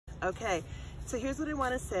Okay, so here's what I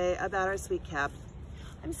want to say about our sweet Cab.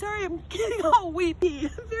 I'm sorry, I'm getting all weepy.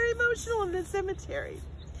 I'm very emotional in this cemetery.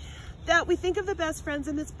 That we think of the best friends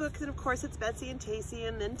in this book, and of course it's Betsy and Tacy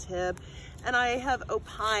and then Tib. And I have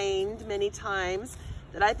opined many times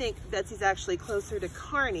that I think Betsy's actually closer to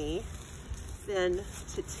Carney than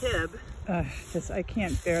to Tib. I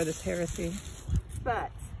can't bear this heresy.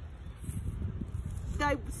 But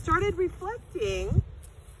I started reflecting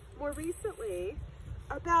more recently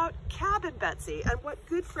about Cab and Betsy and what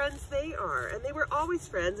good friends they are. And they were always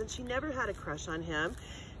friends, and she never had a crush on him.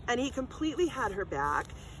 And he completely had her back.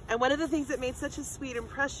 And one of the things that made such a sweet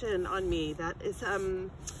impression on me that is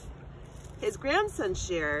his grandson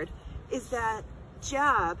shared is that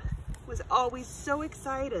Jab was always so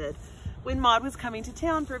excited when Maud was coming to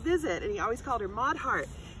town for a visit, and he always called her Maud Hart.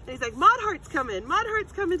 And he's like, Maud Hart's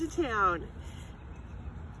coming to town.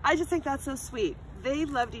 I just think that's so sweet. They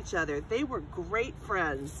loved each other. They were great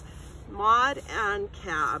friends. Maud and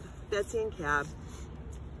Cab, Betsy and Cab,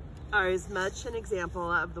 are as much an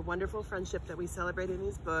example of the wonderful friendship that we celebrate in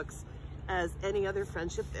these books as any other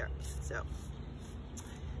friendship there. So,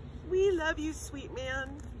 we love you, sweet man.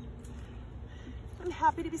 I'm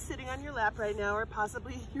happy to be sitting on your lap right now, or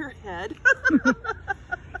possibly your head.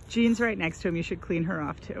 Jean's right next to him. You should clean her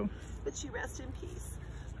off too. But she rests in peace.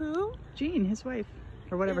 Who? Jean, his wife,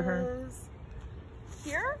 or whatever her.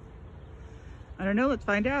 Here? I don't know. Let's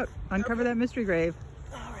find out. Uncover that mystery grave.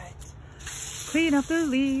 All right. Clean up the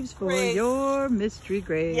leaves for your mystery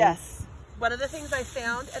grave. Yes. One of the things I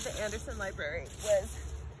found at the Anderson Library was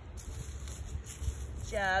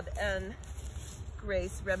Jab and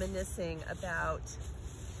Grace reminiscing about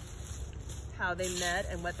how they met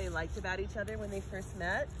and what they liked about each other when they first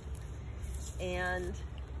met. And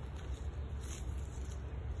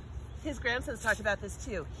his grandsons talked about this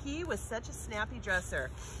too. He was such a snappy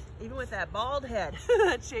dresser, even with that bald head,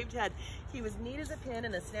 that shaved head. He was neat as a pin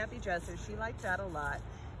and a snappy dresser. She liked that a lot.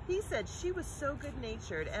 He said she was so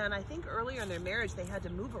good-natured, and I think earlier in their marriage they had to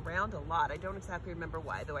move around a lot. I don't exactly remember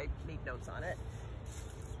why, though I made notes on it.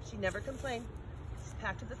 She never complained. Just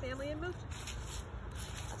packed up the family and moved.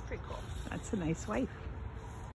 That's pretty cool. That's a nice wife.